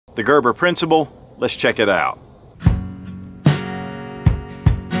The Gerber principle, let's check it out.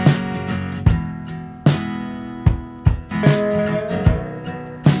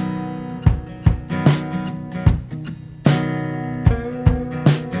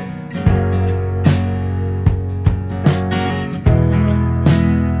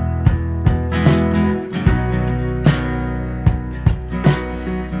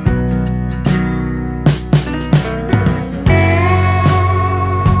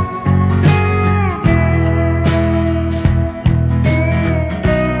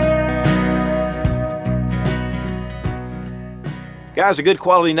 Guys, a good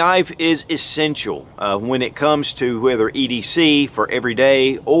quality knife is essential when it comes to whether EDC for every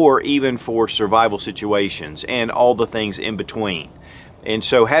day or even for survival situations and all the things in between. And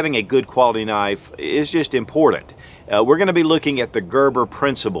so having a good quality knife is just important. We're going to be looking at the Gerber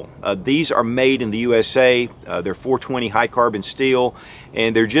principle. These are made in the USA. They're 420 high carbon steel,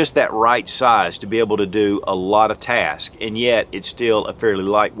 and they're just that right size to be able to do a lot of tasks, and yet it's still a fairly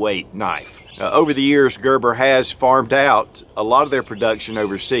lightweight knife. Over the years, Gerber has farmed out a lot of their production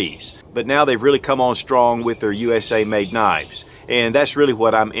overseas, but now they've really come on strong with their USA made knives, and that's really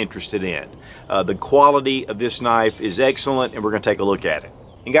what I'm interested in. The quality of this knife is excellent, and we're going to take a look at it.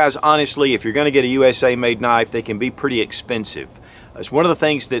 And guys, honestly, if you're going to get a USA made knife, they can be pretty expensive. It's one of the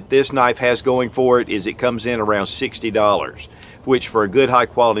things that this knife has going for it is it comes in around $60, which for a good high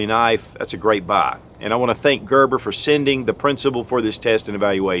quality knife, that's a great buy. And I want to thank Gerber for sending the principle for this test and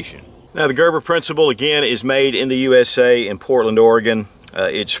evaluation. Now, the Gerber principle again is made in the USA in Portland, Oregon.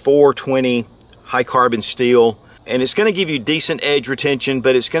 It's 420 high carbon steel. And it's going to give you decent edge retention,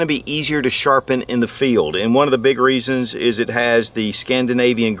 but it's going to be easier to sharpen in the field. And one of the big reasons is it has the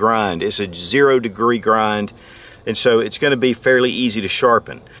Scandinavian grind. It's a 0-degree grind, and so it's going to be fairly easy to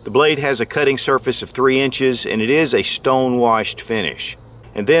sharpen. The blade has a cutting surface of 3 inches, and it is a stone washed finish.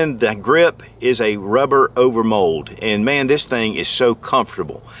 And then the grip is a rubber overmold, and man, this thing is so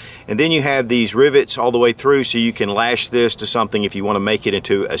comfortable. And then you have these rivets all the way through, so you can lash this to something if you want to make it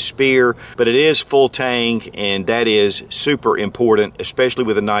into a spear. But it is full tang, and that is super important, especially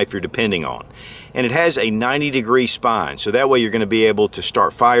with a knife you're depending on. And it has a 90-degree spine, so that way you're going to be able to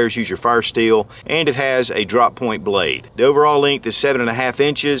start fires, use your fire steel, and it has a drop point blade. The overall length is 7.5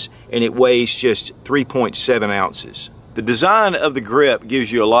 inches, and it weighs just 3.7 ounces. The design of the grip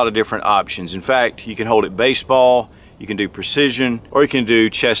gives you a lot of different options. In fact, you can hold it baseball, you can do precision, or you can do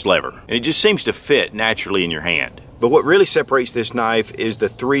chest lever. And it just seems to fit naturally in your hand. But what really separates this knife is the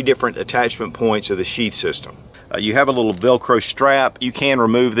 3 different attachment points of the sheath system. You have a little Velcro strap. You can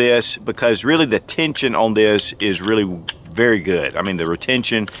remove this because really the tension on this is really very good. I mean, the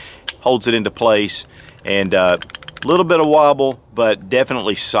retention holds it into place, and a little bit of wobble, but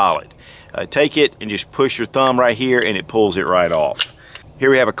definitely solid. Take it and just push your thumb right here and it pulls it right off.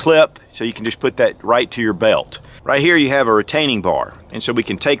 Here we have a clip, so you can just put that right to your belt. Right here you have a retaining bar, and so we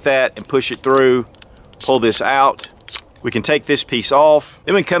can take that and push it through, pull this out. We can take this piece off,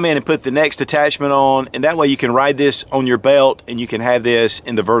 then we can come in and put the next attachment on, and that way you can ride this on your belt and you can have this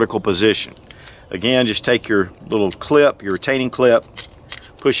in the vertical position. Again, just take your little clip, your retaining clip,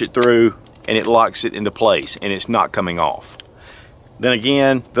 push it through, and it locks it into place, and it's not coming off. Then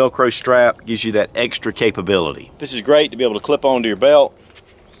again, Velcro strap gives you that extra capability. This is great to be able to clip onto your belt,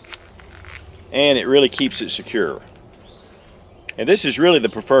 and it really keeps it secure. And this is really the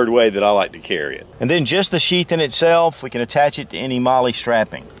preferred way that I like to carry it. And then just the sheath in itself, we can attach it to any MOLLE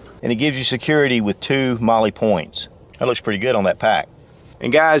strapping. And it gives you security with 2 MOLLE points. That looks pretty good on that pack.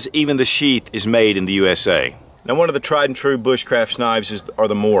 And guys, even the sheath is made in the USA. Now, one of the tried and true Bushcraft knives are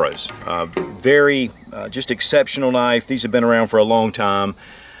the Moras. Just exceptional knife. These have been around for a long time,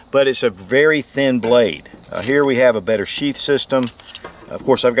 but it's a very thin blade. Here we have a better sheath system. Of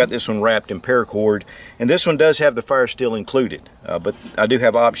course, I've got this one wrapped in paracord, and this one does have the fire steel included, but I do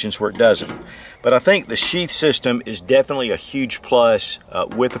have options where it doesn't. But I think the sheath system is definitely a huge plus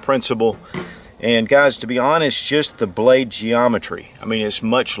with the principle. And guys, to be honest, just the blade geometry. I mean, it's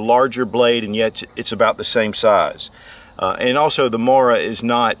much larger blade, and yet it's about the same size. And also the Mora is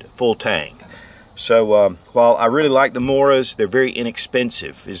not full tang. So while I really like the Moras, they're very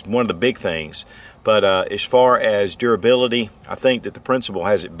inexpensive, is one of the big things. But as far as durability, I think that the principle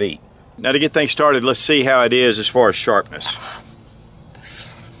has it beat. Now, to get things started, let's see how it is as far as sharpness.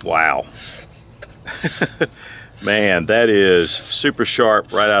 Wow. Man, that is super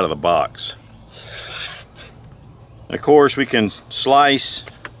sharp right out of the box. And of course, we can slice.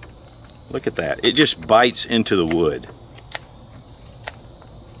 Look at that. It just bites into the wood.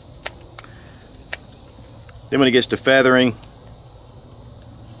 Then when it gets to feathering,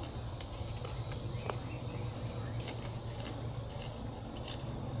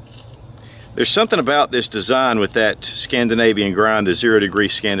 There's something about this design with that Scandinavian grind, the 0 degree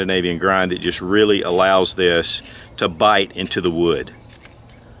Scandinavian grind, that just really allows this to bite into the wood.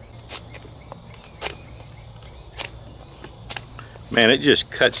 Man, it just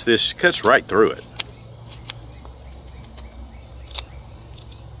cuts right through it.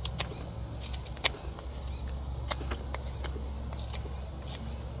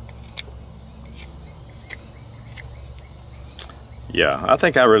 Yeah, I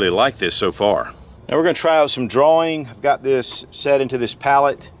think I really like this so far. Now we're going to try out some drawing. I've got this set into this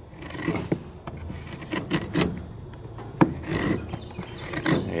pallet.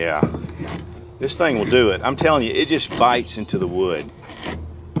 Yeah, this thing will do it. I'm telling you, it just bites into the wood.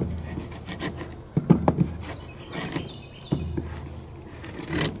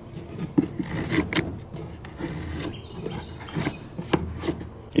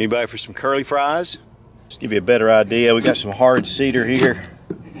 Anybody for some curly fries? Just give you a better idea. We got some hard cedar here.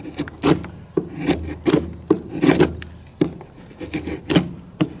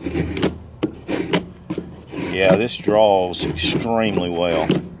 Yeah, this draws extremely well.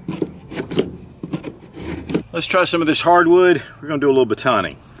 Let's try some of this hardwood. We're going to do a little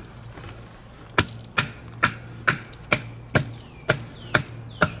batoning.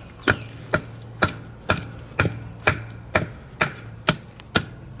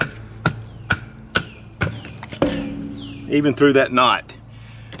 Even through that knot,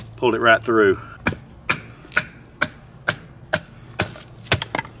 pulled it right through.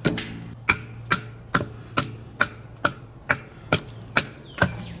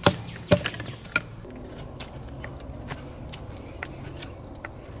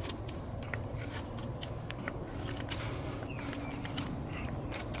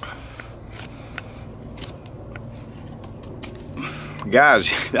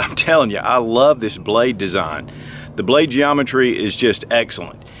 Guys, I'm telling you, I love this blade design. The blade geometry is just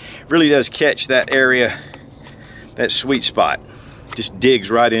excellent. It really does catch that area, that sweet spot. Just digs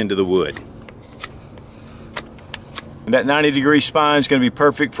right into the wood. And that 90-degree spine is going to be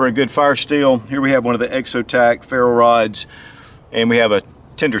perfect for a good fire steel. Here we have one of the Exotac ferro rods, and we have a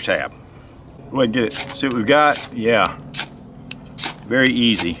tender tab. Go ahead and get it. See what we've got? Yeah. Very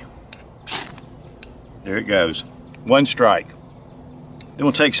easy. There it goes. One strike. Then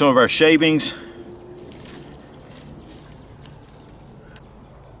we'll take some of our shavings.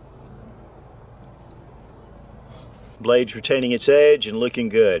 Blade's retaining its edge and looking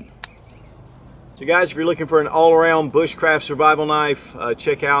good. So guys, if you're looking for an all-around bushcraft survival knife,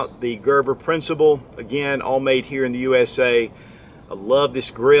 check out the Gerber Principle. Again, all made here in the USA. I love this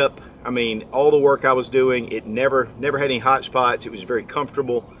grip. I mean, all the work I was doing, it never had any hot spots. It was very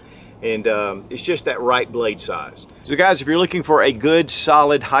comfortable. And it's just that right blade size. So guys, if you're looking for a good,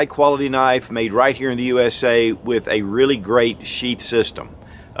 solid, high-quality knife made right here in the USA with a really great sheath system,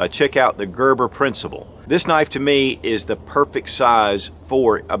 check out the Gerber Principle. This knife to me is the perfect size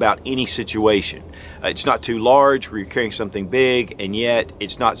for about any situation. It's not too large where you're carrying something big, and yet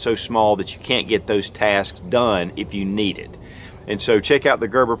it's not so small that you can't get those tasks done if you need it. And so check out the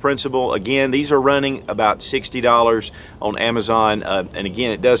Gerber Principle. Again, these are running about $60 on Amazon. And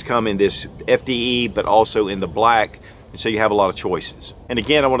again, it does come in this FDE, but also in the black. And so you have a lot of choices. And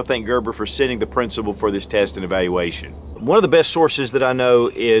again, I want to thank Gerber for sending the Principle for this test and evaluation. One of the best sources that I know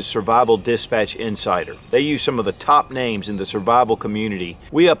is Survival Dispatch Insider. They use some of the top names in the survival community.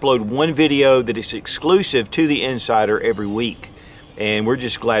 We upload one video that is exclusive to the Insider every week. And we're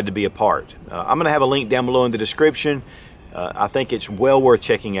just glad to be a part. I'm going to have a link down below in the description. I think it's well worth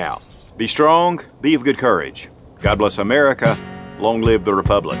checking out. Be strong, be of good courage. God bless America. Long live the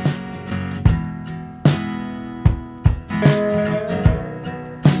Republic.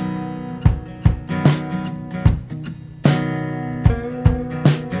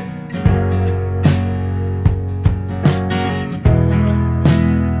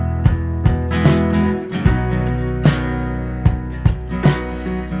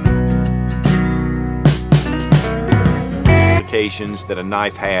 That a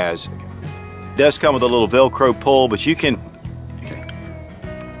knife has. It does come with a little Velcro pull, but you can,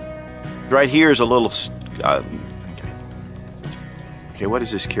 right here is a little, okay, what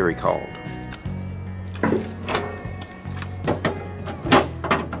is this carry called?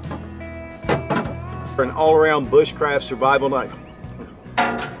 For an all-around bushcraft survival knife.